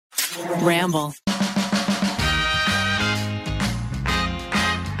Ramble.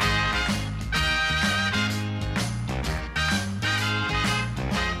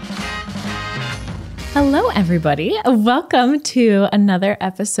 Hello, everybody. Welcome to another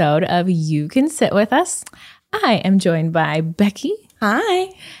episode of You Can Sit With Us. I am joined by Becky.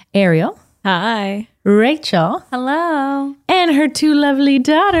 Hi. Ariel. Hi. Rachel. Hello. And her two lovely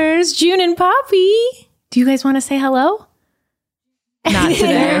daughters, June and Poppy. Do you guys want to say hello? Not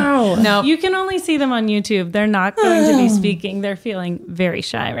today. No. You can only see them on YouTube. They're not going to be speaking. They're feeling very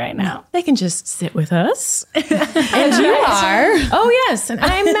shy right now. They can just sit with us. And you are. Oh, yes. And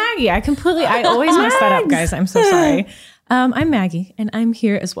I'm Maggie. I always mess that up, guys. I'm so sorry. I'm Maggie, and I'm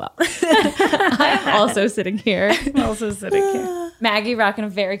here as well. I'm also sitting here. Maggie rocking a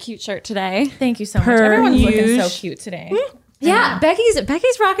very cute shirt today. Thank you so much. Everyone's looking so cute today. Yeah,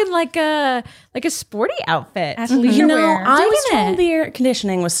 Becky's rocking like a sporty outfit. You know, I was Digging told it. the air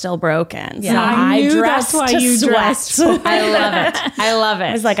conditioning was still broken. Yeah. So I I knew dressed that's why to you sweat. dressed. I love it. I love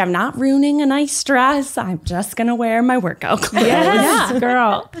I was it. like, I'm not ruining a nice dress. I'm just going to wear my workout clothes. Yes,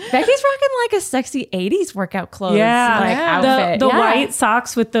 girl. Becky's rocking like a sexy 80s workout clothes outfit. The Yeah. white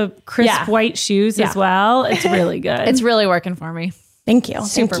socks with the crisp white shoes as well. It's really good. It's really working for me. Thank you.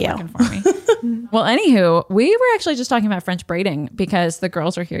 Super Thank you. working for me. Well, anywho, we were actually just talking about French braiding because the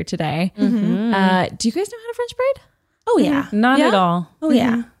girls are here today. Do you guys know how to French braid? Oh, yeah. Not at all. Oh,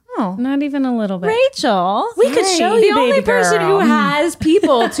 yeah. Oh, Not even a little bit. Rachel. We could show the you, only baby person girl. who has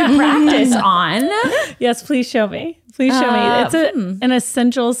people to practice on. Yes, please show me. Please show me. It's an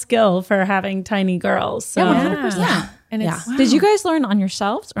essential skill for having tiny girls. So. Yeah. And it's, Did you guys learn on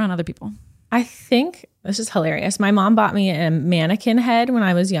yourselves or on other people? I think this is hilarious. My mom bought me a mannequin head when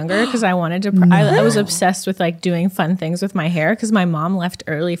I was younger because I wanted to. I was obsessed with like doing fun things with my hair because my mom left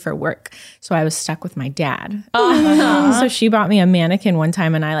early for work, so I was stuck with my dad. So she bought me a mannequin one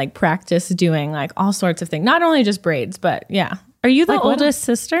time, and I like practiced doing like all sorts of things, not only just braids, but yeah. Are you the oldest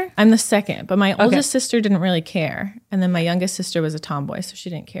sister? I'm the second, but my oldest sister didn't really care, and then my youngest sister was a tomboy, so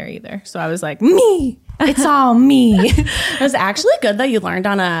she didn't care either. So I was like, me. It's all me. It was actually good that you learned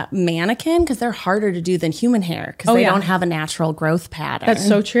on a mannequin because they're harder to do than human hair because they don't have a natural growth pattern. That's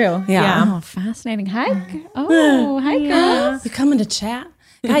so true. Yeah. Oh, fascinating. Hi. Oh, hi, girls. You coming to chat?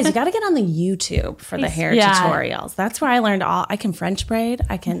 Guys, you got to get on the YouTube for the hair tutorials. That's where I learned all. I can French braid.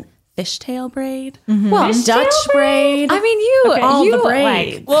 I can fishtail braid. Well, Dutch braid. I mean, you all you the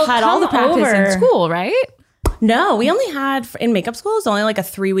braids. like had all the come practice over. in school, right? No, we only had in makeup school. It was only like a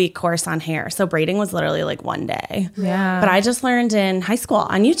 3-week course on hair. So braiding was literally like one day. Yeah. But I just learned in high school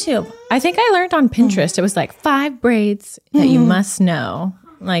on YouTube. I think I learned on Pinterest. It was like 5 braids that you must know,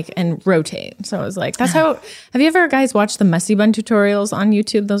 like, and rotate. So it was like, that's how, have you ever guys watched the Messy Bun tutorials on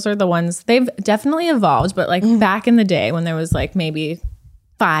YouTube? Those are the ones, they've definitely evolved, but like back in the day when there was like maybe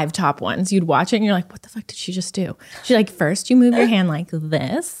 5 top ones, you'd watch it and you're like, what the fuck did she just do? She's like, first you move your hand like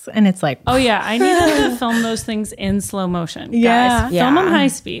this. And it's like, Oh yeah, I need to film those things in slow motion. Yeah. Guys, film them high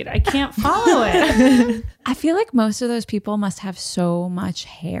speed. I can't follow it. I feel like most of those people must have so much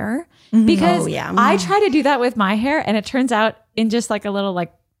hair because Oh, yeah. I try to do that with my hair and it turns out in just like a little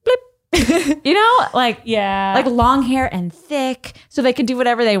like blip, you know, like Yeah. like long hair and thick, so they can do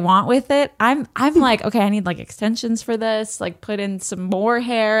whatever they want with it. I'm like, okay, I need like extensions for this, like put in some more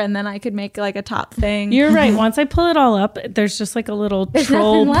hair, and then I could make like a top thing. You're right. Once I pull it all up, there's just like a little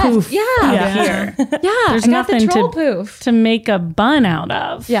troll nothing left. poof. Yeah. Here Yeah, There's I got the nothing troll to poof. to make a bun out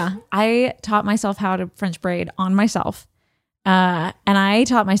of. Yeah, I taught myself how to French braid on myself, and I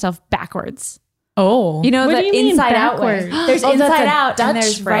taught myself backwards. oh. You know, What the do you mean inside backwards? outward. There's Oh, that's inside a out Dutch and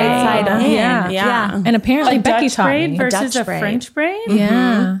there's braid. right side in. Yeah. Yeah. And apparently Becky Dutch taught braid me. versus Dutch a braid. French braid.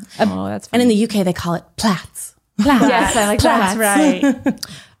 Yeah. Oh, that's And funny. in the UK, they call it plaits. Yes, I like that. That's right.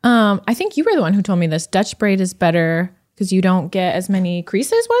 I think you were the one who told me this. Dutch braid is better because you don't get as many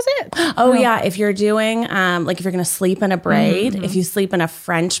creases, was it? Oh, yeah. If you're doing, like if you're going to sleep in a braid, if you sleep in a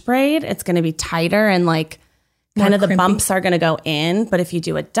French braid, it's going to be tighter and like kind of the bumps are going to go in. But if you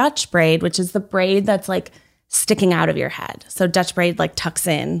do a Dutch braid, which is the braid that's like sticking out of your head. So Dutch braid like tucks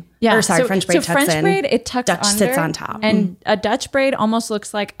in. Yeah, Or sorry, French braid tucks French in. braid, it tucks Dutch under, sits on top. and a Dutch braid almost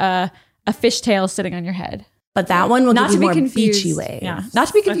looks like a fishtail sitting on your head. But that one will Not give to you be more confused. beachy waves. Yeah, not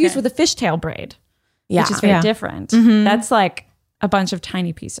to be confused with a fishtail braid, Yeah. which is very different. That's like a bunch of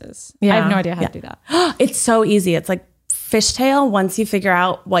tiny pieces. I have no idea how to do that. It's so easy. It's like fishtail. Once you figure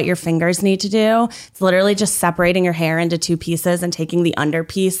out what your fingers need to do, it's literally just separating your hair into 2 pieces and taking the under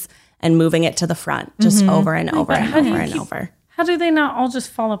piece and moving it to the front, just over and over and over and over. How do they not all just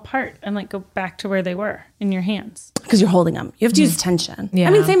fall apart and like go back to where they were in your hands? Because you're holding them. You have to use tension. Yeah.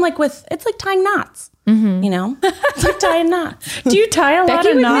 I mean, same like it's like tying knots. You know? It's like tying knots. Do you tie a lot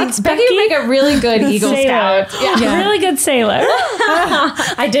of knots, Becky would make a really good Eagle Sailor. Scout. Yeah. Really good sailor.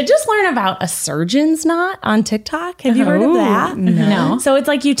 I did just learn about a surgeon's knot on TikTok. Have you heard of that? No. So it's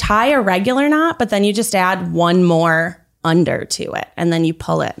like you tie a regular knot, but then you just add one more under to it, and then you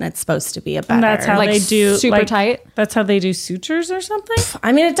pull it, and it's supposed to be a better. And that's how Like they do super tight? That's how they do sutures or something.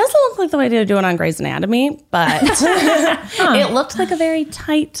 I mean, it doesn't look like the way to do it on Grey's Anatomy, but it looked like a very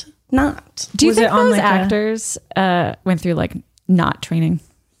tight knot. Do you Was think it on, those like, a- actors went through like knot training?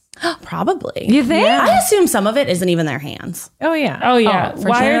 Probably. You think? I assume some of it isn't even their hands. Oh yeah. Oh yeah. for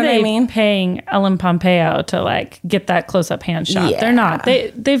Why sure, are what I they mean? paying Ellen Pompeo to like get that close up hand shot? Yeah. They're not.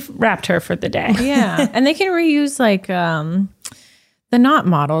 They've wrapped her for the day. Yeah, and they can reuse like the knot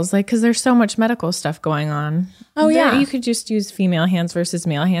models, like because there's so much medical stuff going on. Oh, yeah. You could just use female hands versus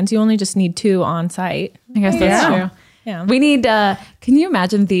male hands. You only just need 2 on site. I guess that's Yeah. true. Yeah. We need. Can you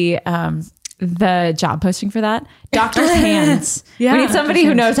imagine the job posting for that? Doctor's hands. Yeah. We need somebody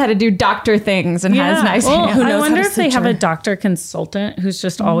who knows how to do doctor things and has nice Well, hands. I knows wonder how to if they have suture. a doctor consultant who's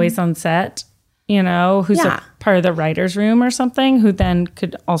just always on set, you know, who's Yeah. a part of the writer's room or something, who then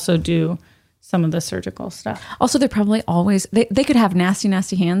could also do some of the surgical stuff. Also, they're probably always they could have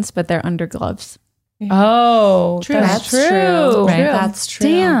nasty hands, but they're under gloves. Oh, that's true. Right. That's true.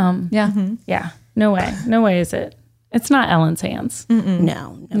 Damn. Yeah. Yeah. No way. No way is it. It's not Ellen's hands.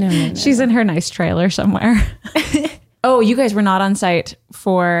 No. She's in her nice trailer somewhere. Oh, you guys were not on site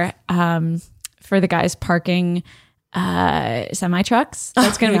for the guys parking semi trucks.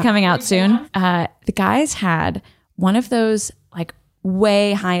 That's going to be coming out soon. The guys had one of those like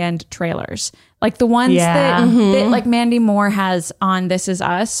way high end trailers, like the ones Yeah. that like Mandy Moore has on This Is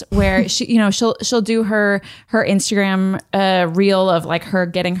Us, where she, you know, she'll do her Instagram reel of like her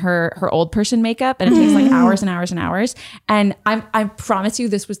getting her old person makeup, and it takes like hours and hours and hours. And I promise you,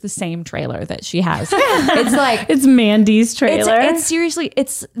 this was the same trailer that she has. It's like It's Mandy's trailer. it's seriously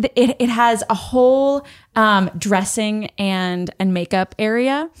it has a whole dressing and makeup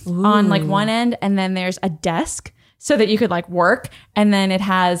area on like one end, and then there's a desk so that you could like work, and then it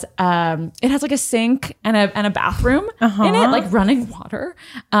has like a sink and a bathroom in it, like running water.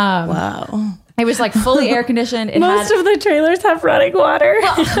 Wow. It was like fully air conditioned. Most of the trailers have running water.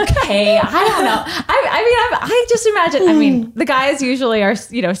 Okay, I don't know. I just imagine. I mean, the guys usually are,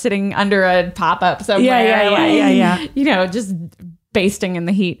 you know, sitting under a pop up somewhere. Yeah. You know, just basting in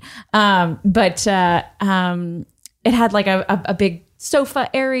the heat. But it had like a big sofa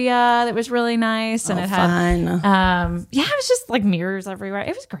area that was really nice, and it had Fun. it was just like mirrors everywhere.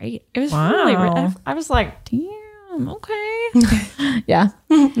 It was great. It was Wow. really. I was like, damn, okay. Yeah.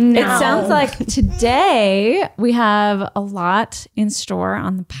 It sounds like today we have a lot in store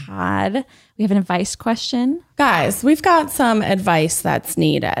on the pod. We have an advice question. Guys, we've got some advice that's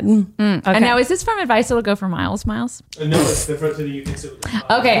needed. And now, is this from advice that'll go for Miles? No, it's different than you can sit with.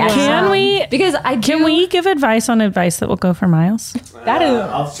 Okay. Can we? Because Can we give advice on advice that will go for Miles?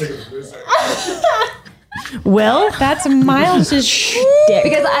 I'll stick with Bruce. Will? That's Miles' shtick.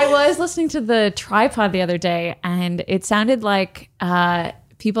 Because I was listening to the tripod the other day, and it sounded like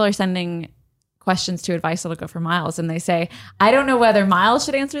people are sending questions to advice that'll go for Miles, and they say, I don't know whether Miles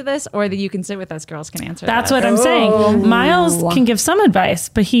should answer this or the You Can Sit With Us girls can answer That's this. what I'm saying. Miles can give some advice,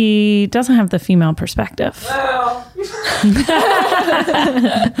 but he doesn't have the female perspective. Oh, you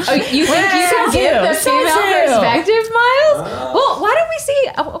think you can give the female perspective, Miles? Well, why don't we see?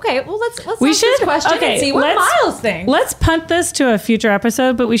 Okay, well let's ask this question and see what Miles thinks. Let's punt this to a future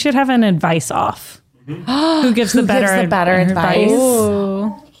episode, but we should have an advice off. Who gives the better advice?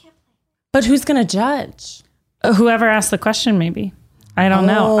 But who's going to judge? Whoever asked the question, maybe. I don't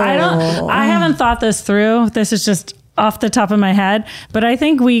know. I haven't thought this through. This is just off the top of my head, but I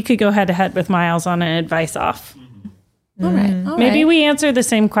think we could go head to head with Miles on an advice off. All right. Maybe we answer the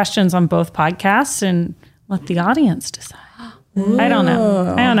same questions on both podcasts and let the audience decide. I don't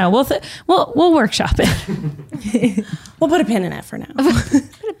know. We'll workshop it. We'll put a pin in it for now.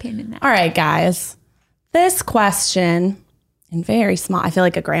 Put a pin in that. All right, guys. This question, in very small, I feel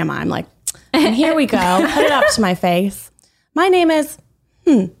like a grandma. I'm like, and here we go. Put it up to my face. My name is,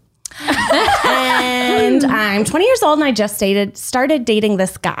 and I'm 20 years old, and I just started dating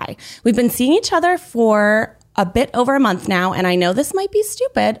this guy. We've been seeing each other for a bit over a month now, and I know this might be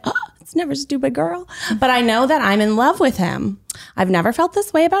stupid. It's never stupid, girl. But I know that I'm in love with him. I've never felt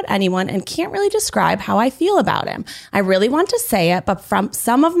this way about anyone and can't really describe how I feel about him. I really want to say it, but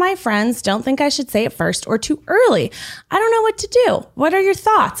some of my friends don't think I should say it first or too early. I don't know what to do. What are your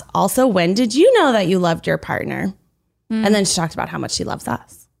thoughts? Also, when did you know that you loved your partner? And then she talked about how much she loves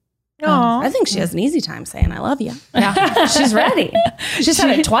us. Aw. I think she has an easy time saying I love you. Yeah. She's ready. She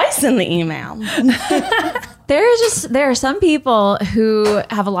said it twice in the email. There are some people who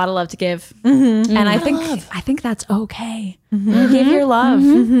have a lot of love to give, and I think that's okay. Give your love,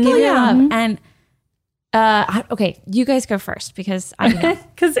 give your love, and okay, you guys go first because I know.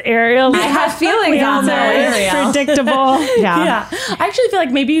 Because Ariel, I have feelings on it's predictable. Yeah. I actually feel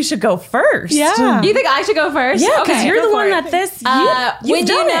like maybe you should go first. Yeah. You think I should go first? Yeah, because Okay, you're go the for one it. that when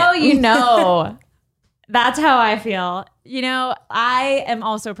you know, you know. That's how I feel. You know, I am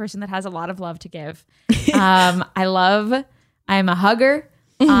also a person that has a lot of love to give. I'm a hugger.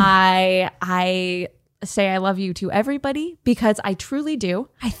 I say I love you to everybody because I truly do.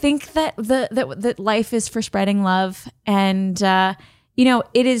 I think that that life is for spreading love, and you know,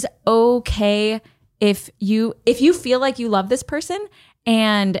 it is okay if you feel like you love this person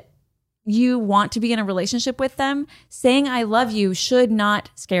and you want to be in a relationship with them. Saying I love you should not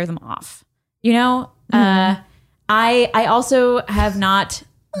scare them off. You know, I also have not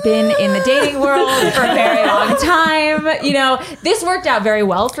been in the dating world for a very long time. You know, this worked out very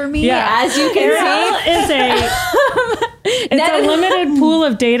well for me, as you can see. It's a limited pool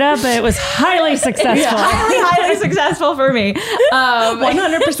of data, but it was hihighly successful. Highly successful for me.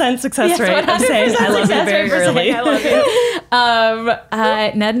 100% success rate of saying I love you very early. I love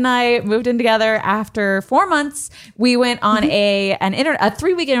you. Ned and I moved in together after 4 months. We went on a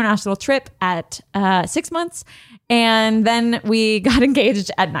 3-week international trip at 6 months. And then we got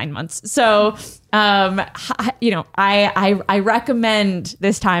engaged at 9 months. So, you know, I recommend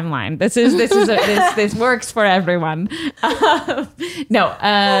this timeline. This works for everyone.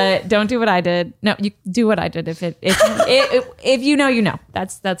 Don't do what I did. No, you do what I did. If you know, you know.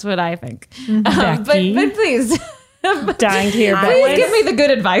 That's what I think. But please. Dying to hear about Please give me the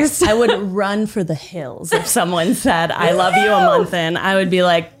good advice. I would run for the hills if someone said I love you a month in. I would be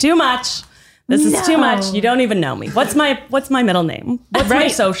like, too much. This is too much. You don't even know me. What's my middle name? What's my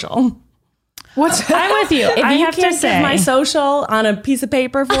social? I'm with you. If I you have can't to say give my social on a piece of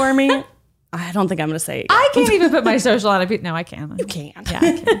paper for me, I don't think I'm going to say it. I can't even put my social on a piece. No, I can. You can't. Yeah,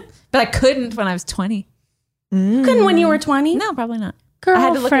 I can. But I couldn't when I was 20. You couldn't when you were 20? No, probably not.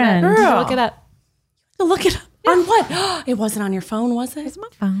 Girlfriend. I had to look it up. Look it up. Look it up. On what? It wasn't on your phone, was it? It's my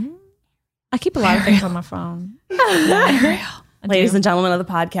phone. I keep a lot of things on my phone. Ladies and gentlemen of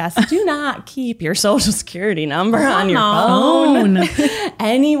the podcast, do not keep your social security number on your phone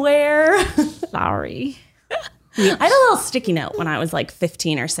anywhere. Sorry. I had a little sticky note when I was like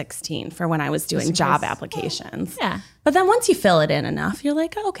 15 or 16 for when I was doing job applications. Yeah. But then once you fill it in enough, you're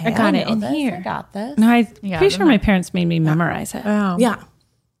like, okay, I got it know in this. here. I got this. No, I'm pretty sure my parents made me memorize it. Oh. Yeah.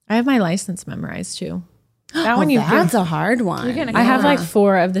 I have my license memorized too. That one That's a hard one. I have like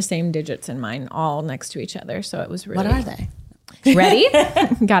 4 of the same digits in mine, all next to each other. So it was really. What are they? Ready?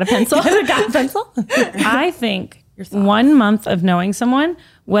 Got a pencil? Got a pencil? I think 1 month of knowing someone,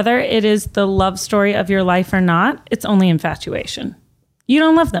 whether it is the love story of your life or not, it's only infatuation. You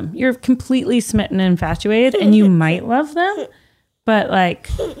don't love them. You're completely smitten and infatuated, and you might love them, but like,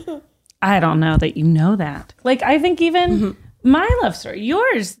 I don't know that you know that. Like, I think even my love story,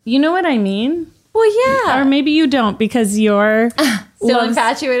 yours, you know what I mean? Well, yeah. Or maybe you don't because you're Still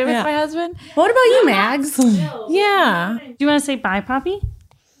infatuated with my husband. What about you, Mags? Yeah. Do you want to say bye, Poppy?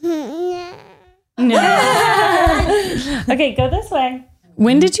 No. Okay, go this way.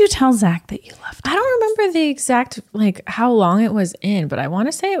 When did you tell Zach that you loved him? I don't remember the exact, like, how long it was in, but I want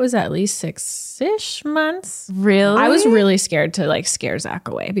to say it was at least 6-ish months. Really? I was really scared to, like, scare Zach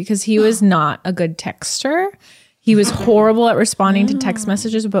away because he was not a good texter. He was horrible at responding to text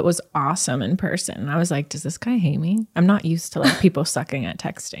messages, but was awesome in person. And I was like, does this guy hate me? I'm not used to, like, people sucking at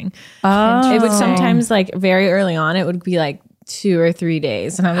texting. It would sometimes, like, very early on, it would be, like, 2 or 3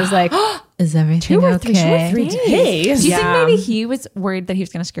 days. And I was like, is everything okay? 3 days. Do you think maybe he was worried that he was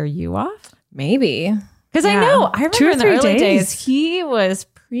going to scare you off? Maybe. Because I remember 2 or in the 3 early days. days, he was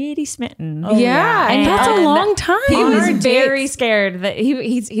pretty smitten. Yeah. And that's a long time. He was Hard very dates. scared that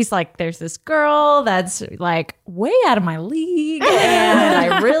he's like, there's this girl that's like way out of my league,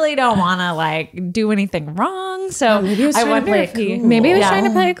 and I really don't want to like do anything wrong. So I wonder if he Maybe he was trying to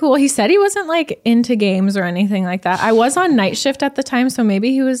play it cool. He said he wasn't like into games or anything like that. I was on night shift at the time, so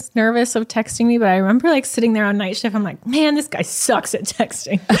maybe he was nervous of texting me. But I remember like sitting there on night shift. I'm like, man, this guy sucks at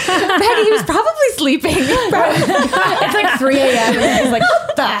texting. Becky, he was probably sleeping. It's like 3 a.m. and he's like,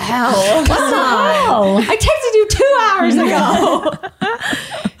 what the hell? I texted you 2 hours ago.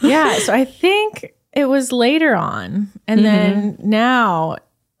 Yeah, so I think it was later on. And then now,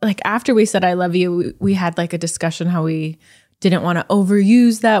 like after we said I love you, we had like a discussion how we didn't want to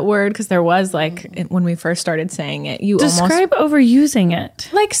overuse that word because there was like when we first started saying it, you Describe overusing it.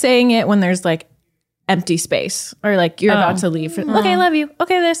 like saying it when there's like empty space or like you're about to leave. Okay, love you.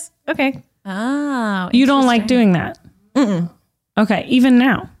 Okay, this. Okay. Oh, You don't like doing that? Okay, even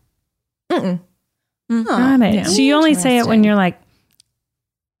now? Got it. Yeah. So you only say it when you're like,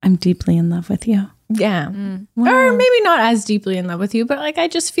 I'm deeply in love with you. Yeah. Or maybe not as deeply in love with you, but like I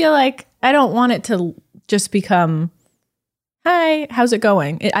just feel like I don't want it to just become, hi, how's it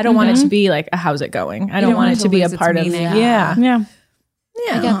going? I don't want it to be like a how's it going. I don't want it to be a lose its part of meaning. Yeah. Yeah.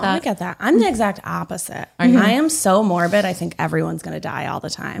 Yeah, I get that. I'm the exact opposite. I am so morbid. I think everyone's going to die all the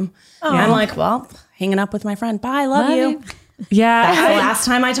time. I'm like, well, hanging up with my friend. Bye, love you. Yeah. That's the last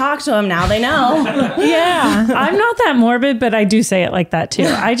time I talked to him. Now they know. Yeah. I'm not that morbid, but I do say it like that too.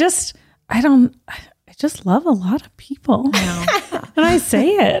 I just love a lot of people. And I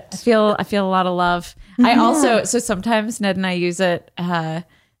say it. I feel a lot of love. I also, so sometimes Ned and I use it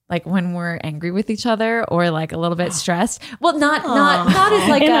like when we're angry with each other or like a little bit stressed. Well, not as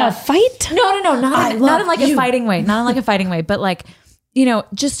like In a fight? No, not in like a fighting way. Not in like a fighting way, but like, you know,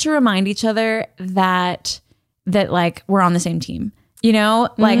 just to remind each other that like we're on the same team. You know,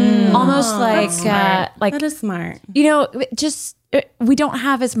 like almost like like That is smart. you know, just we don't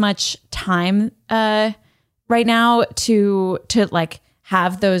have as much time right now to like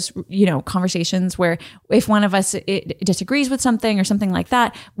have those, you know, conversations where if one of us it disagrees with something or something like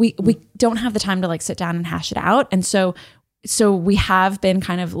that, we don't have the time to like sit down and hash it out. And so we have been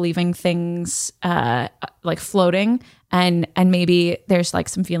kind of leaving things like floating and maybe there's like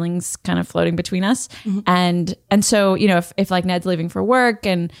some feelings kind of floating between us. And so, you know, if like Ned's leaving for work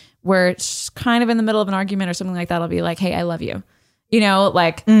and we're kind of in the middle of an argument or something like that, I'll be like, hey, I love you. You know,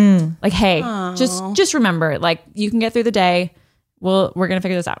 like hey, just remember, like you can get through the day. We're going to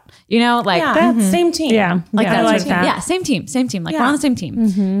figure this out. You know, like That's same team. Yeah. like I that like sort of that. thing. Yeah, same team. Like we're on the same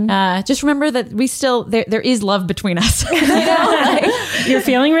team. Just remember that we still there is love between us. You know? Like, You're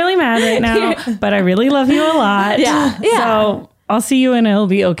feeling really mad right now, but I really love you a lot. Yeah. So I'll see you and it'll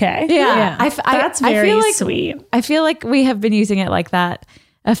be okay. yeah. That's I very feel like, sweet. I feel like we have been using it like that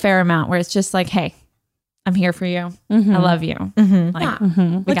a fair amount, where it's just like, hey, I'm here for you. I love you. Like, we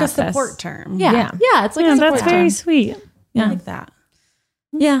Like got a support this. term. Yeah. It's like a support That's very term. sweet. I like that.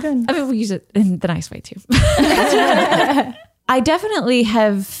 Yeah. I mean, we use it in the nice way too. I definitely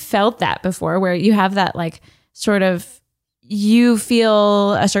have felt that before, where you have that like sort of, you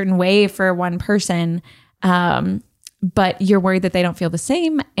feel a certain way for one person, but you're worried that they don't feel the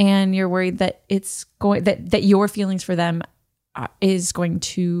same, and you're worried that it's going that your feelings for them are going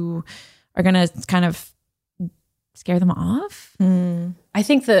to kind of scare them off. I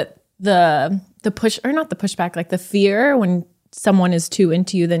think that the push, or not the pushback, like the fear when someone is too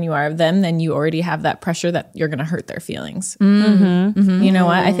into you than you are of them, then you already have that pressure that you're going to hurt their feelings. You know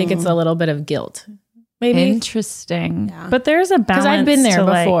what? I think it's a little bit of guilt. Maybe. Interesting. But there's a balance. Because I've been there to,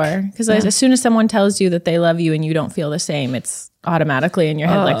 like, before. Because as soon as someone tells you that they love you and you don't feel the same, it's automatically in your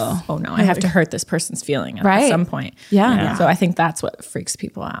head like, oh no, I have to hurt this person's feeling at some point. Yeah. So I think that's what freaks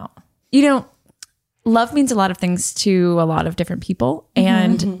people out. You know, love means a lot of things to a lot of different people.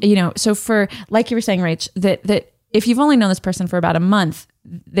 And, you know, so for, like you were saying, Rach, that if you've only known this person for about a month,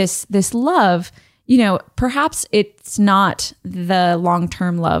 this love, you know, perhaps it's not the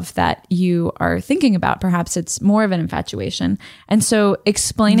long-term love that you are thinking about. Perhaps it's more of an infatuation. And so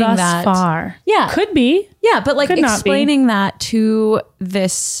explaining thus that far. Yeah. Could be. Yeah, but like Could not be. explaining that to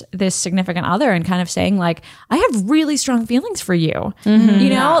this significant other and kind of saying like, I have really strong feelings for you. You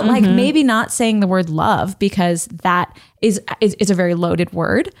know, like maybe not saying the word love, because that is a very loaded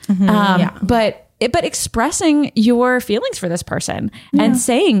word. But expressing your feelings for this person and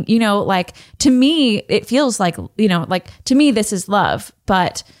saying, you know, like, to me, it feels like, you know, like, to me, this is love,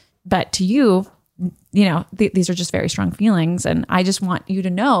 but to you, you know, these are just very strong feelings. And I just want you to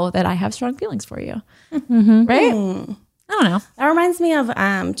know that I have strong feelings for you. Right? I don't know. That reminds me of,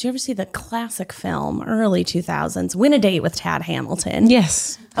 do you ever see the classic film, early 2000s, Win a Date with Tad Hamilton?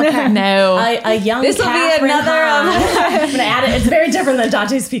 Yes. Okay. No. A young This will be Catherine another Hahn. I'm going to add it. It's very different than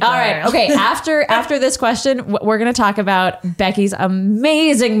Dante's Peak. All right. Okay. After this question, we're going to talk about Becky's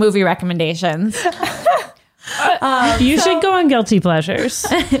amazing movie recommendations. You should go on Guilty Pleasures.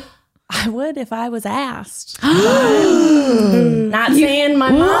 I would if I was asked. Not saying my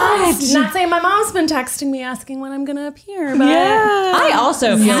mom's been texting me asking when I'm going to appear. But I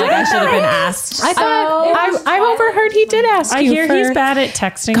also feel like I should have been asked. I thought I overheard he did ask I you hear for- he's bad at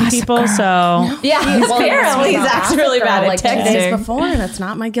texting people, so Yeah, apparently he's actually really bad at 2 days texting. before, and it's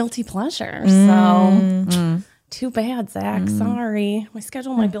not my guilty pleasure. So too bad, Zach. Sorry. My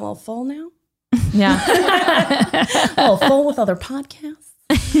schedule might be a little full now. Yeah. A little full with other podcasts.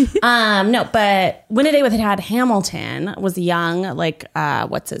 No, but Win a Day with Tad Hamilton was young, like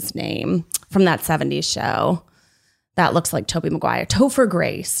what's his name from that 70s show that looks like Tobey Maguire, Topher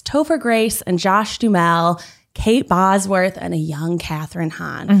Grace and Josh Duhamel, Kate Bosworth, and a young Catherine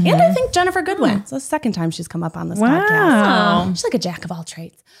Hahn. And I think Jennifer Goodwin. It's the second time she's come up on this podcast. She's like a jack of all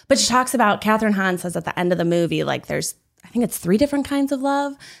trades. But she talks about, Catherine Hahn says at the end of the movie, like there's, I think it's 3 different kinds of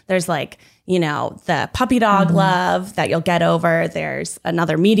love. There's like, you know, the puppy dog love that you'll get over. There's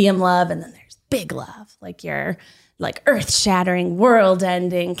another medium love. And then there's big love. Like your like earth shattering, world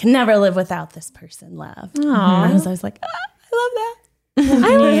ending, can never live without this person love. And I was like, I love that.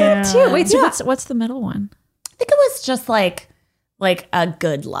 I love that too. Wait, so what's the middle one? I think it was just like a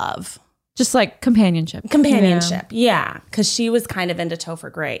good love. Just like companionship. Yeah. Because she was kind of into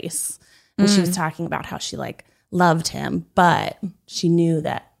Topher Grace. And she was talking about how she like loved him, but she knew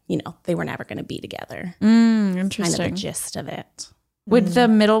that, you know, they were never going to be together. Interesting. Kind of the gist of it. Would the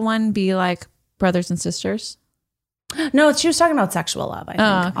middle one be like brothers and sisters? No, she was talking about sexual love,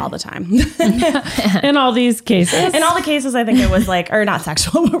 I think, all the time. In all these cases. In all the cases, I think it was like, or not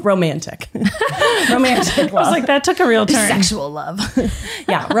sexual, but romantic. Romantic love. I was like, that took a real turn. Sexual love.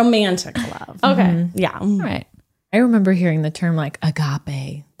 Yeah, romantic love. Okay. Yeah. All right. I remember hearing the term like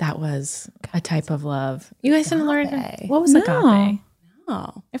agape. That was a type of love. You guys didn't learn what was agape?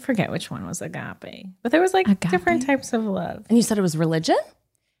 Oh. I forget which one was agape, but there was like different types of love. And you said it was religion?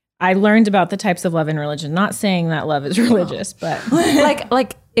 I learned about the types of love in religion. Not saying that love is religious, but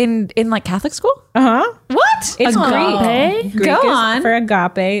like in like Catholic school? What? It's Greek. Greek Go is on. for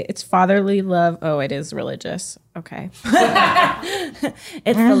agape. It's fatherly love. Oh, it is religious. Okay.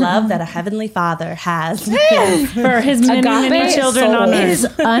 It's the love that a heavenly father has. For his many children on It is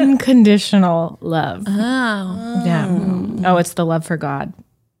earth. unconditional love. Oh. Yeah. Oh, it's the love for God.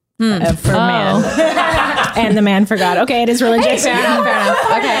 For man. And the man for God. Okay, it is religious. Fair enough.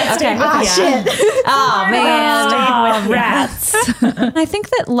 Okay. Shit. Oh man. Rats. I think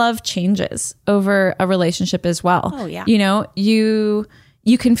that love changes over a relationship as well. Oh, yeah. You know, you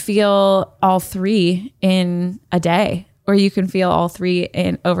can feel all 3 in a day, or you can feel all 3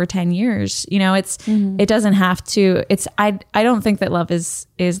 in over 10 years. You know, it doesn't have to, I don't think that love is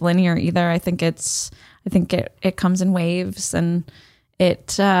linear either. I think it comes in waves, and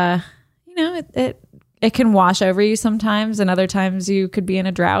it can wash over you sometimes, and other times you could be in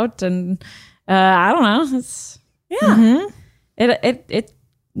a drought, and I don't know.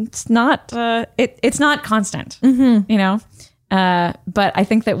 It's not constant, you know. But I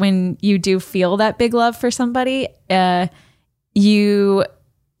think that when you do feel that big love for somebody, you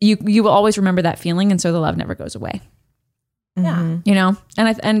will always remember that feeling, and so the love never goes away. Yeah. You know,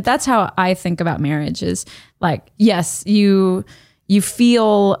 and that's how I think about marriage. Is like, yes, you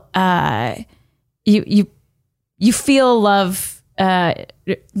feel you feel love. How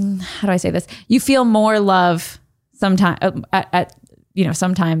do I say this? You feel more love sometimes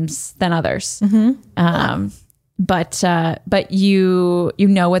sometimes than others. But you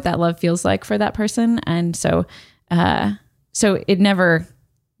know what that love feels like for that person, and so it never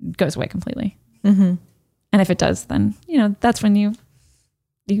goes away completely. And if it does, then that's when you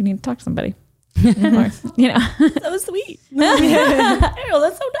need to talk to somebody. Or, That was sweet. Ariel,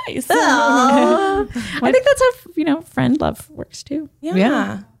 that's so nice. I think that's how friend love works too.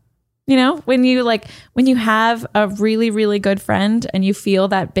 Yeah. When you have a really, really good friend and you feel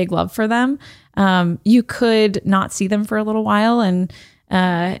that big love for them, you could not see them for a little while, and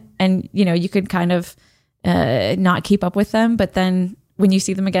you could kind of not keep up with them, but then when you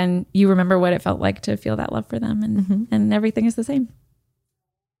see them again, you remember what it felt like to feel that love for them, and everything is the same.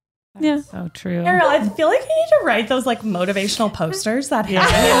 That's so true. Ariel, I feel like you need to write those like motivational posters that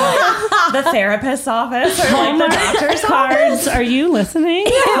have the therapist's office or like the doctor's office. Are you listening?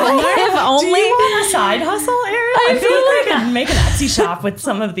 If only. Do you want a side hustle, Ariel? I feel like I could make an Etsy shop with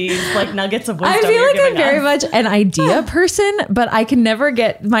some of these like nuggets of wisdom. I feel like I'm very much. much an idea person, but I can never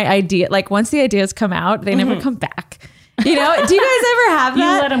get my idea. Like once the ideas come out, they never come back. Do you guys ever have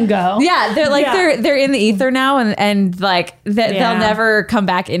that? You let them go. Yeah, they're like they're in the ether now, and like they'll never come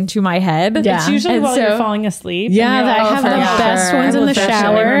back into my head. Yeah. It's usually while you're falling asleep. Yeah, and I have the best ones in the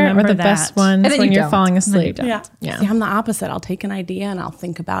shower, or the best ones then when you you're don't. falling asleep. Yeah. See, I'm the opposite. I'll take an idea and I'll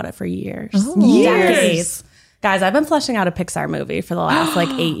think about it for years. Years. Guys, I've been fleshing out a Pixar movie for the last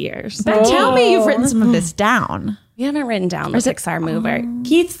 8 years. Then tell me you've written some of this down. We haven't written down the Pixar movie.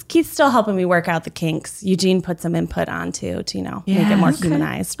 Keith's still helping me work out the kinks. Eugene put some input on too to make it more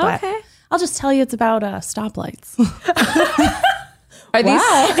humanized. But I'll just tell you it's about stoplights. Are these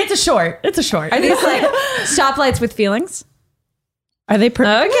It's a short. are these like stoplights with feelings? Are they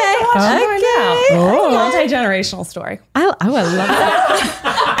Multi-generational story. I would love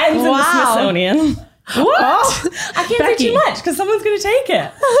that. Ends in the Smithsonian. What? I can't say too much because someone's going to take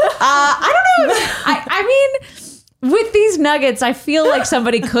it. I don't know. I mean, with these nuggets, I feel like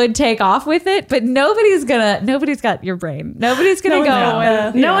somebody could take off with it, but nobody's got your brain. Nobody's gonna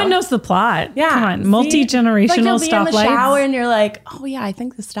go. No one knows the plot. Yeah. Come on. Multi-generational like you'll be in the stoplights. shower and you're like, oh yeah, I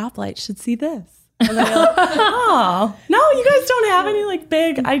think the stoplight should see this. And then you're like, oh, no, you guys don't have any like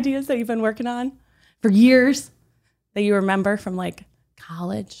big ideas that you've been working on for years that you remember from like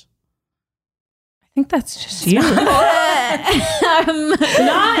college? I think that's just you. Not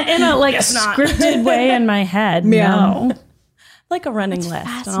in a like scripted way in my head. No. Like a running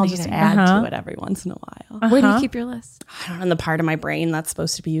list. And I'll just add to it every once in a while. Where do you keep your list? I don't know, in the part of my brain that's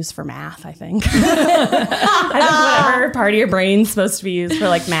supposed to be used for math, I think. I think whatever part of your brain's supposed to be used for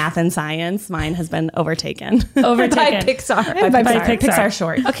like math and science, mine has been overtaken. By Pixar. By Pixar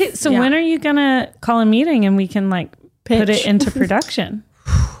short. Okay, so when are you gonna call a meeting and we can like put it into production?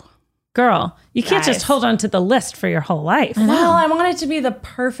 Girl, you can't just hold on to the list for your whole life. Well, I want it to be the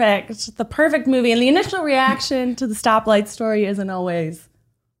perfect movie. And the initial reaction to the stoplight story isn't always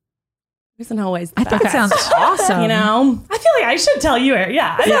I think it sounds awesome. You know? I feel like I should tell you,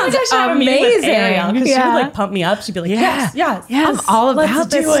 yeah. I feel like I should have a meeting with Ariel because she would like pump me up. She'd be like, yes. I'm all about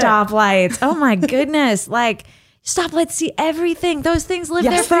the stoplights. Oh my goodness. Like, stoplights see everything. Those things live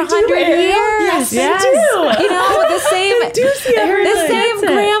there for 100 years. Yes, they do. You know, the same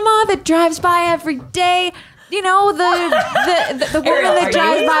grandma that drives by every day. You know, the woman that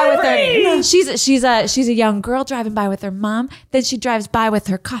drives by with her. She's a young girl driving by with her mom. Then she drives by with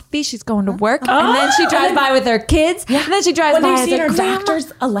her coffee. She's going to work, and then she drives by with her kids. And then she drives by with her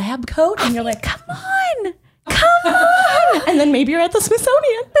doctor's a lab coat, and you're like, come on. And then maybe you're at the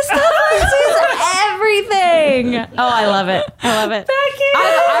Smithsonian. The stoplight sees everything. Oh, I love it. Becky.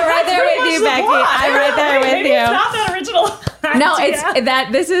 I'm right there with you, Becky. I'm right there with you. It's not that original. No, it's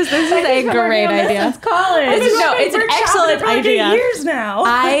that. This is a great idea. It's college. It's an excellent idea. Years now.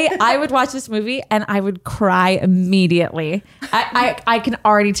 I would watch this movie and I would cry immediately. I can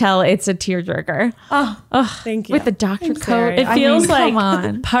already tell it's a tearjerker. Oh, thank you. With the doctor coat, it feels like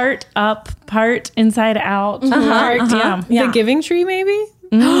part up, part inside out. The Giving Tree, maybe.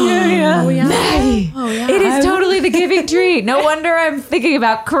 Maggie. It is totally The Giving Tree. No wonder I'm thinking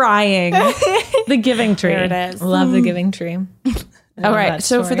about crying. The Giving Tree. There it is. Love The Giving Tree. All right.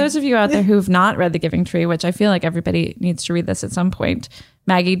 So for those of you out there who've not read The Giving Tree, which I feel like everybody needs to read this at some point,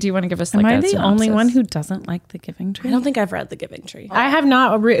 Maggie, do you want to give us like Am I a the synopsis? only one who doesn't like The Giving Tree? I don't think I've read The Giving Tree. I have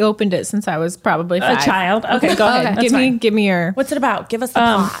not reopened it since I was probably a child. Okay, go ahead. Give me your. What's it about? Give us the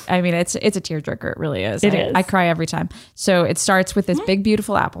plot. I mean, it's a tearjerker. It really is. It is. I cry every time. So it starts with this big,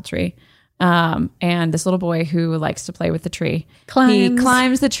 beautiful apple tree. And this little boy who likes to play with the tree. He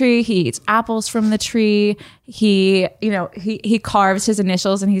climbs the tree. He eats apples from the tree. He carves his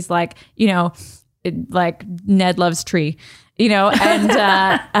initials and he's like, like Ned loves tree. And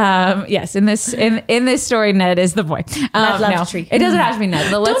yes, in this story, Ned is the boy. Ned loves tree. It doesn't have to be Ned.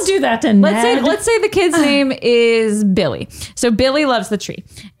 But Don't do that to Ned. Let's say the kid's name is Billy. So Billy loves the tree,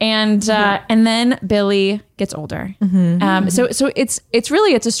 and then Billy gets older. So it's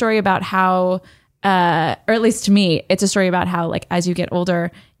a story about how, or at least to me, it's a story about how like as you get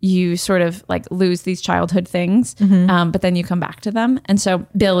older, you sort of like lose these childhood things, but then you come back to them. And so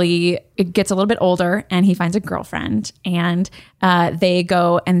Billy gets a little bit older and he finds a girlfriend and they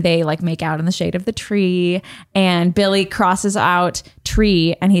go and they like make out in the shade of the tree. And Billy crosses out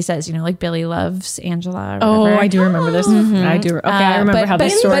tree and he says, like Billy loves Angela. Or whatever. I do remember this. I do. Okay, I remember how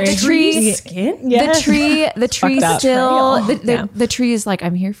this story. But the tree, the tree still, the tree is like,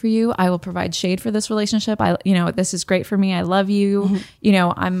 I'm here for you. I will provide shade for this relationship. This is great for me. I love you.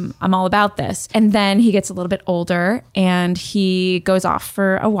 I'm all about this. And then he gets a little bit older and he goes off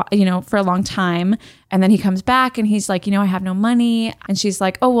for a while, for a long time. And then he comes back and he's like, I have no money. And she's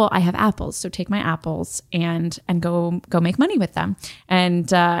like, oh, well, I have apples. So take my apples and go make money with them. And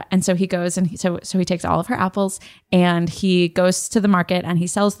so he goes and so he takes all of her apples and he goes to the market and he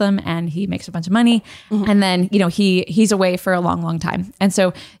sells them and he makes a bunch of money. And then, he's away for a long, long time. And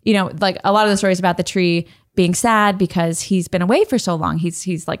so, like a lot of the stories about the tree being sad because he's been away for so long.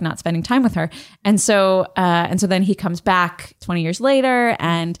 He's like not spending time with her. And so then he comes back 20 years later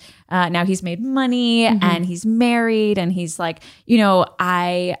and now he's made money and he's married and he's like,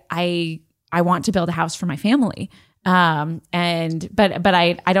 I want to build a house for my family. But I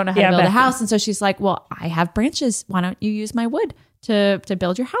don't know how to build a house. And so she's like, well, I have branches. Why don't you use my wood to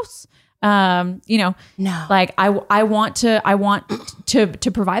build your house? No. Like I want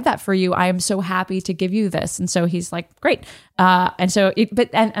to provide that for you. I am so happy to give you this. And so he's like, great. And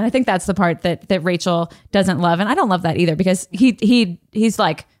I think that's the part that Rachel doesn't love. And I don't love that either, because he's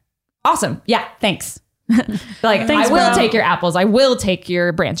like, awesome. Yeah. Thanks. Like, Thanks, I will bro. take your apples. I will take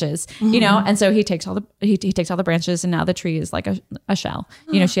your branches, you know? And so he takes all the branches, and now the tree is like a shell,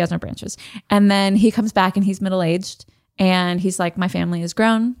 you know, she has no branches. And then he comes back and he's middle-aged, and he's like, my family is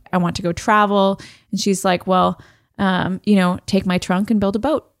grown. I want to go travel. And she's like, well, you know, take my trunk and build a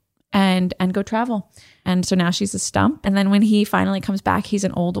boat and go travel. And so now she's a stump. And then when he finally comes back, he's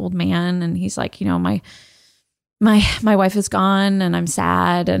an old man. And he's like, you know, my wife is gone, and I'm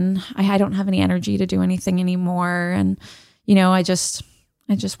sad, and I don't have any energy to do anything anymore. And, you know, I just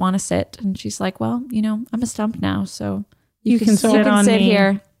want to sit. And she's like, well, you know, I'm a stump now, so you can sit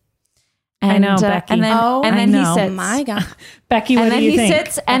here. And, I know, Becky. And then he sits. My God. Becky, what And do then you he think?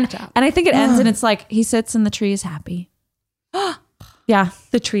 sits, and I think it ends, and it's like he sits, and the tree is happy. Yeah.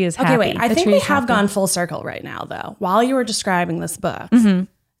 The tree is happy. Okay, wait. I The think tree we is have happy. gone full circle right now, though. While you were describing this book, Mm-hmm.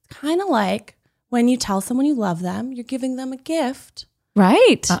 it's kind of like when you tell someone you love them, you're giving them a gift.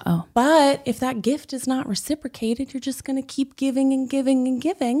 Right. Uh-oh. But if that gift is not reciprocated, you're just going to keep giving and giving and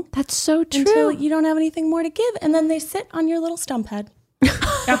giving That's so true. until you don't have anything more to give. And then they sit on your little stump head.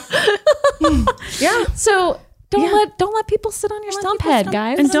 Yeah. So don't let people sit on your stump head,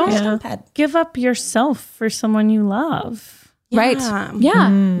 guys. And don't Stump head. give up yourself for someone you love. Right. Yeah.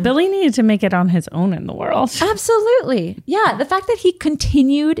 Yeah. Billy needed to make it on his own in the world Absolutely. Yeah. The fact that he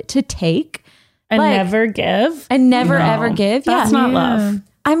continued to take and like- never give. and never No, ever give. That's yeah. not love.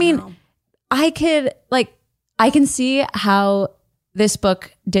 I mean, I can see how this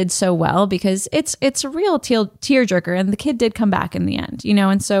book did so well, because it's a real tearjerker, and the kid did come back in the end, you know?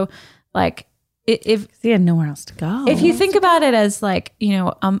 And so like, if He had nowhere else to go. if you think about it as like, you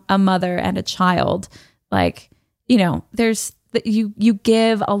know, a mother and a child, like, you know, there's you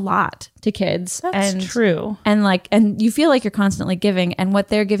give a lot to kids. That's and true. and you feel like you're constantly giving, and what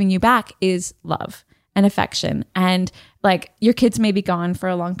they're giving you back is love and affection. And like, your kids may be gone for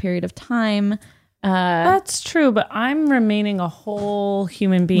a long period of time. That's true, but I'm remaining a whole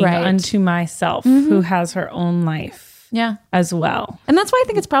human being Right. unto myself who has her own life Yeah. as well. And that's why I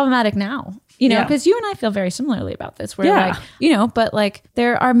think it's problematic now, you know, Yeah. because you and I feel very similarly about this, where Yeah. like, you know, but like,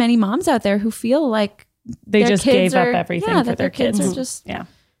 there are many moms out there who feel like They their just kids gave up are- everything yeah, for that their kids. are just Yeah.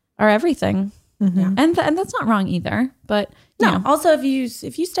 are everything. And that's not wrong either, but you No. know. Also, if you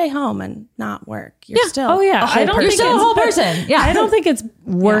stay home and not work, you're still Oh, yeah. a whole I don't person. You're still a whole person. Yeah. I don't think it's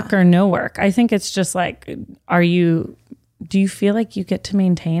work or no work. I think it's just like, do you feel like you get to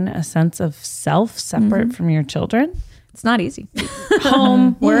maintain a sense of self separate from your children? It's not easy.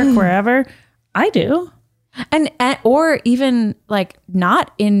 Home, work, wherever. I do. And or even like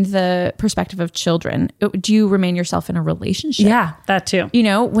not in the perspective of children. Do you remain yourself in a relationship? Yeah, that too. You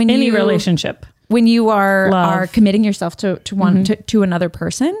know, when Any you relationship. when you are Love. committing yourself to one to another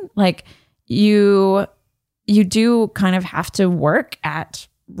person, like you do kind of have to work at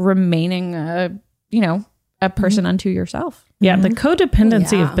remaining a person unto yourself. Yeah, the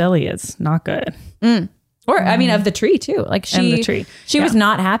codependency Yeah. of Billy is not good. Or I mean, of the tree too. Like And the tree. she was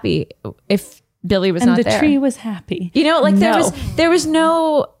not happy if Billy was And not the there. tree was happy. You know, like No.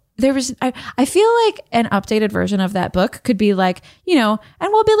 I feel like an updated version of that book could be like, you know,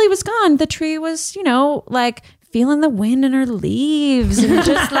 and while Billy was gone, the tree was, you know, like feeling the wind in her leaves and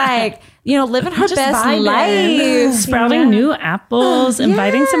just like, you know, living her Just best vibing. life. Sprouting new apples,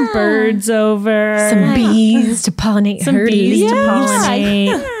 inviting some birds over. Some bees to pollinate Some her bees leaves. to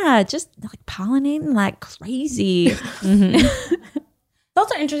pollinate. Yeah, just like pollinating like crazy. It's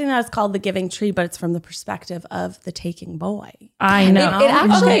also interesting that it's called The Giving Tree, but it's from the perspective of the taking boy. I know. It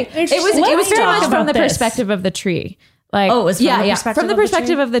actually, Okay. it was Let's very much talk from about the this. perspective of the tree. Like, Oh, it was from the perspective from the of the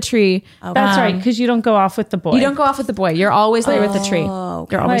perspective tree? of the tree. That's right, because you don't go off with the boy. You don't go off with the boy. You're always there with the tree.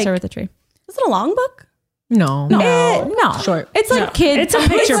 okay. You're always Like- there with the tree. Is it a long book? No. No, Short. It's like kids. It's a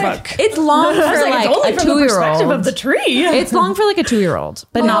picture like- book. It's long for like a 2-year-old. tree. It's long for like a 2-year-old,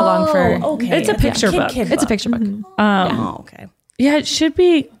 but not long for. Okay. It's a picture book. It's a picture book. Oh, okay. Yeah, it should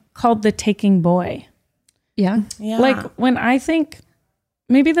be called The Taking Boy. Yeah. Yeah. Like when I think,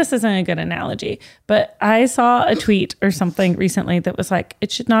 maybe this isn't a good analogy, but I saw a tweet or something recently that was like,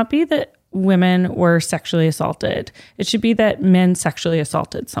 it should not be that women were sexually assaulted. It should be that men sexually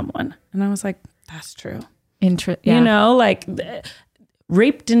assaulted someone. And I was like, that's true. Yeah. You know, like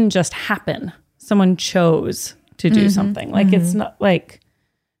rape didn't just happen. Someone chose to do something. Like it's not like,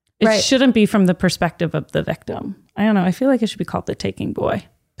 it Right. shouldn't be from the perspective of the victim. I don't know. I feel like it should be called The Taking Boy.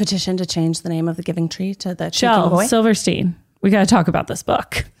 Petition to change the name of The Giving Tree to The Taking Shel Boy. Silverstein we got to talk about this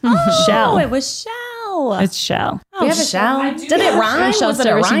book. Shell. Oh, it was Shell. It's Shell. We have a Shell. Did it rhyme? Shell Was it a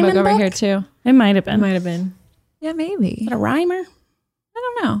servicing book rhyming over book? here too. It might have been. Might have been. Yeah, maybe. Is it a rhymer?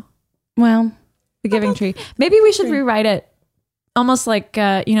 I don't know. Well, The Giving Tree. Maybe we should rewrite it. Almost like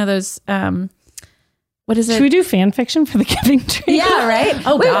those. What is it? should we do fan fiction for The Giving Tree? Yeah, right.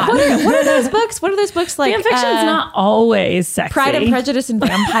 Oh, Wait, God. what are those books? What are those books like? Fan fiction's not always sexy. Pride and Prejudice and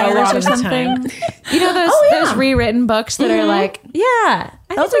Vampires lot or of the something. You know those rewritten books that are like, yeah,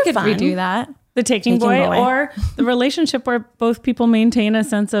 I Those think we are could fun. redo that. The Taking Boy, or the relationship where both people maintain a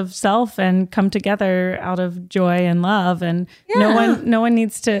sense of self and come together out of joy and love, and no one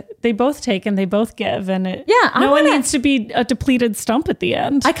needs to. They both take and they both give, and no one needs to be a depleted stump at the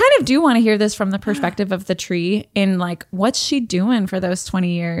end. I kind of do want to hear this from the perspective of the tree in like, what's she doing for those 20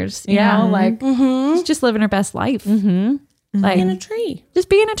 years? You know, like she's just living her best life. Like In a tree. just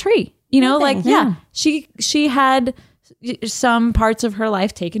being a tree, you know, like, she had some parts of her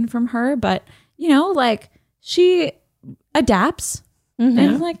life taken from her, but you know, like she adapts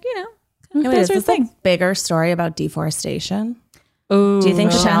and like, you know, Wait, does is her this thing. a bigger story about deforestation? Ooh, Do you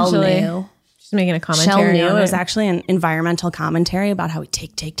think Shell Potentially. knew? Just making a Shell commentary knew on it was it. actually an environmental commentary about how we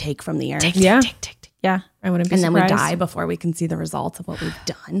take from the earth. Yeah. Yeah. I wouldn't be And then we surprised. die before we can see the results of what we've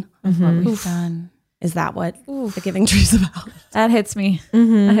done. what we've done. Is that what The Giving Tree's about? That hits me.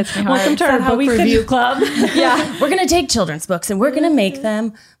 That hits me hard. Welcome to our book review club. Yeah. We're going to take children's books and we're going to make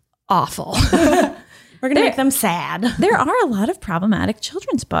them awful. We're going to make them sad. There are a lot of problematic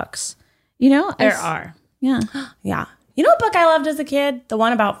children's books. You know, There are. Yeah. Yeah. You know what book I loved as a kid? The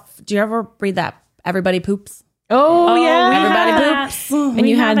one about, do you ever read that? Everybody Poops. Oh, yeah. Everybody Poops. And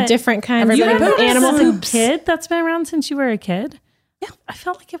you had different kinds Everybody of poops. animal As a poops. kid that's been around since you were a kid. Yeah. I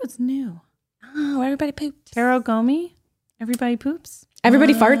felt like it was new. Oh, Everybody Poops. Taro Gomi, Everybody Poops.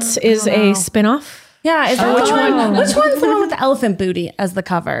 Everybody Farts is a spin-off. Yeah. Is that which the one? one? Which one's the one with the elephant booty as the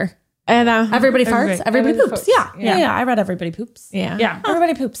cover? And Everybody Farts? Everybody Poops. Yeah. Yeah. Yeah. I read Everybody Poops. yeah. Yeah,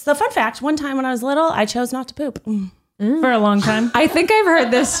 Everybody Poops. So fun fact, one time when I was little, I chose not to poop. for a long time. I think I've heard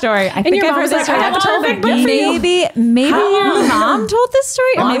this story. I think your I've mom heard was this like, story. I have told perfect book for you. Maybe your mom told this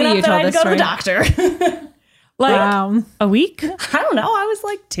story, or Long maybe enough you that told I had this to go to story. the doctor. Like Wow. a week. I don't know. I was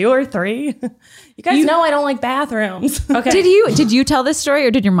like 2 or 3. You guys know I don't like bathrooms. Okay. Did you tell this story, or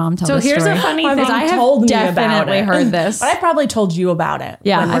did your mom tell So this here's story? a funny My thing. mom I have told me about definitely it. heard this. But I probably told you about it.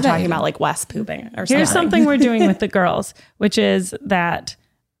 Yeah, when I we're bet talking you about like Wes pooping or something. Here's something we're doing with the girls, which is that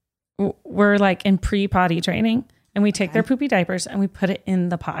we're like in pre-potty training, and we take their poopy diapers and we put it in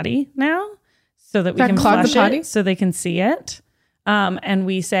the potty now, so that we That can clog the flush potty? it, so they can see it. And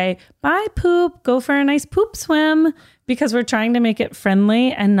we say, bye poop, go for a nice poop swim, because we're trying to make it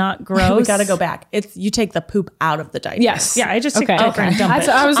friendly and not gross. We got to go back. It's you take the poop out of the diaper. Yes. Yeah, I just take Okay. the diaper and dump That's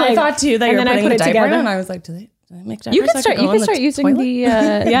it. what I was like, I thought too that and you were then I putting put the it diaper together. in, and I was like, do they make diapers? You can I start. go You in can the start using toilet?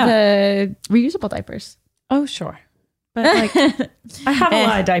 the reusable diapers. Oh, sure. But like, I have a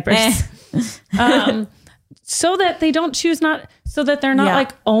lot of diapers. So that they don't choose not, so that they're not Yeah.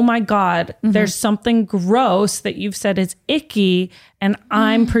 like, oh my God, there's something gross that you've said is icky and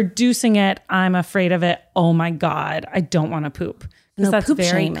I'm producing it. I'm afraid of it. Oh my God, I don't want to poop. Because No that's poop very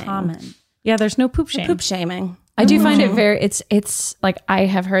shaming. common. Yeah, there's no poop shame. Poop shaming. I do find it very. It's like I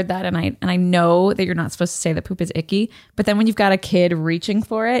have heard that, and I know that you're not supposed to say that poop is icky. But then when you've got a kid reaching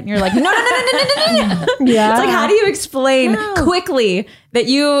for it, and you're like, no. Yeah. It's like, how do you explain quickly that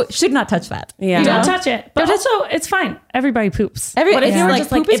you should not touch that? Yeah. You don't touch it. But also, it's fine. Everybody poops. What if you were like,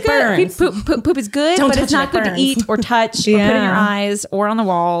 just like, poop is it good. burns? Poop is good, Don't but it's touch not it, good to burns. eat or touch or put in your Yeah. eyes or on the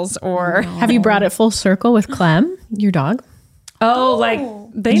walls or. Have you brought it full circle with Clem, your dog? Oh, like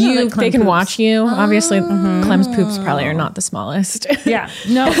they know that Clem They can poops. watch you. Obviously, Clem's poops probably are not the smallest. Yeah.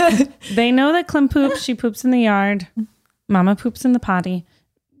 No, they know that Clem poops. She poops in the yard. Mama poops in the potty.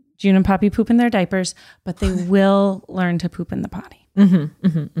 June and Poppy poop in their diapers, but they will learn to poop in the potty. You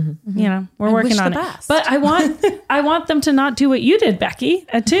know, we're working wish on the it. best. But I want them to not do what you did, Becky,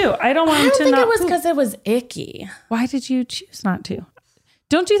 too. I don't want I them don't to think not it was poop. because it was icky. Why did you choose not to?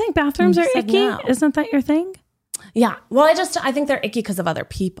 Don't you think bathrooms are said icky? no. Isn't that your thing? Yeah. Well, I think they're icky because of other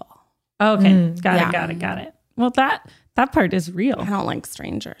people. Okay, yeah. got it. Well, that part is real. I don't like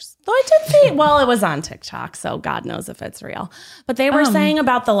strangers. Though I did see, well, it was on TikTok, so God knows if it's real. But they were saying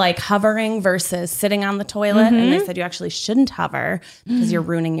about the like hovering versus sitting on the toilet. And they said you actually shouldn't hover because you're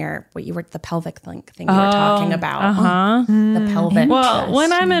ruining the pelvic thing you were talking about. The pelvic. Well,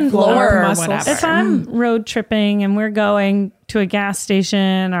 when I'm in floor muscles. whatever. if I'm road tripping and we're going to a gas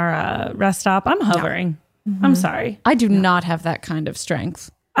station or a rest stop, I'm hovering. I'm sorry. I do not have that kind of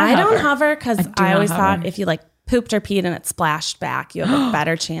strength. I don't hover because I not always hover. thought if you like pooped or peed and it splashed back, you have a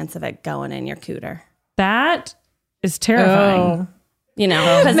better chance of it going in your cooter. That is terrifying. You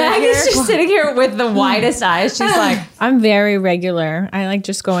know, Maggie's just sitting here with the widest eyes. She's like, I'm very regular. I like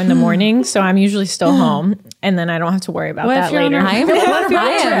just go in the morning, so I'm usually still home, and then I don't have to worry about that later. I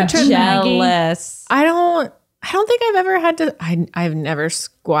am jealous. I don't think I've ever had to. I've never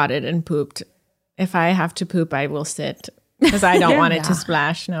squatted and pooped. If I have to poop, I will sit because I don't want it to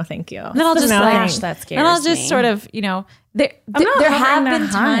splash. No, thank you. Then I'll just Gosh, that scares and I'll just me. sort of, there I'm not have hovering been that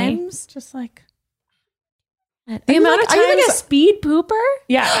high. times. Just like, The amount of times, are you like a speed pooper?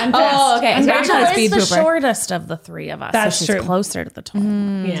 yeah, I'm fast. Oh, okay. And So you're not a Rachel speed is the pooper. shortest of the three of us. That's so she's true. closer to the toilet.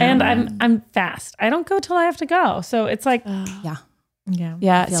 And I'm fast. I don't go till I have to go. So it's like, Yeah.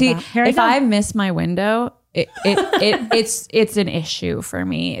 Yeah. See, Here I if go. I miss my window, it's an issue for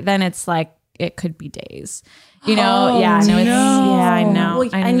me. Then it's like it could be days. I know. Well, I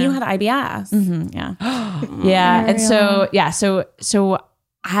and know. you had IBS. Yeah. And so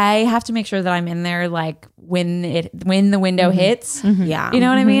I have to make sure that I'm in there like when the window hits. Yeah. You know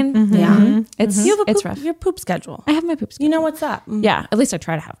what I mean? Yeah. It's rough. Your poop schedule. I have my poop schedule. You know what's up. Yeah, at least I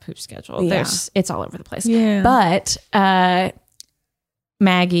try to have a poop schedule. Yeah. It's all over the place. Yeah. But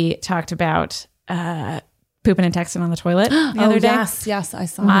Maggie talked about pooping and texting on the toilet the other day. Yes, I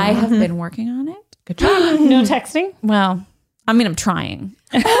saw. I have been working on it. no texting. Well, I mean, I'm trying.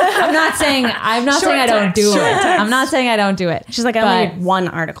 I'm not saying I don't do it. I'm not saying I don't do it. She's like, I only read one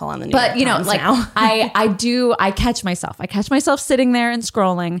article on the New But York Times now. I catch myself. I catch myself sitting there and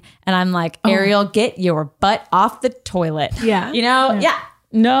scrolling, and I'm like, Ariel, get your butt off the toilet. Yeah. Yeah.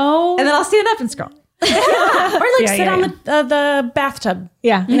 No. And then I'll stand up and scroll. or like sit yeah. on the bathtub.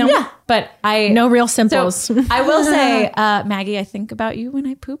 Yeah. Yeah. But No real So simples. I will say, Maggie, I think about you when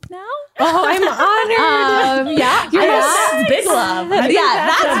I poop now. Oh, I'm honored. Yeah. That's big love. That's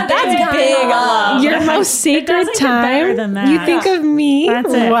big love. Your most sacred doesn't get better time. than that. You think of me.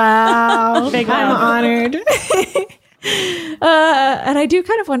 That's it. Wow. Big I'm love. honored. And I do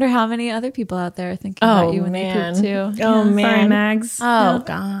kind of wonder how many other people out there are thinking about you when they poop too. Oh, Sorry, man. Mags. Oh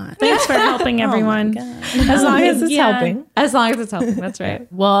God. Thanks for helping everyone. As long as it's helping. As long as it's helping. That's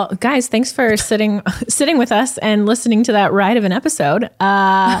right. Well, guys, thanks for sitting with us and listening to that ride of an episode.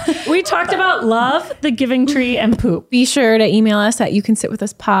 We talked about love, the giving tree, and poop. Be sure to email us at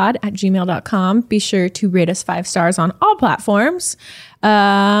youcansitwithUspod@gmail.com. Be sure to rate us 5 stars on all platforms.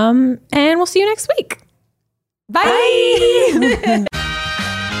 And we'll see you next week. Bye.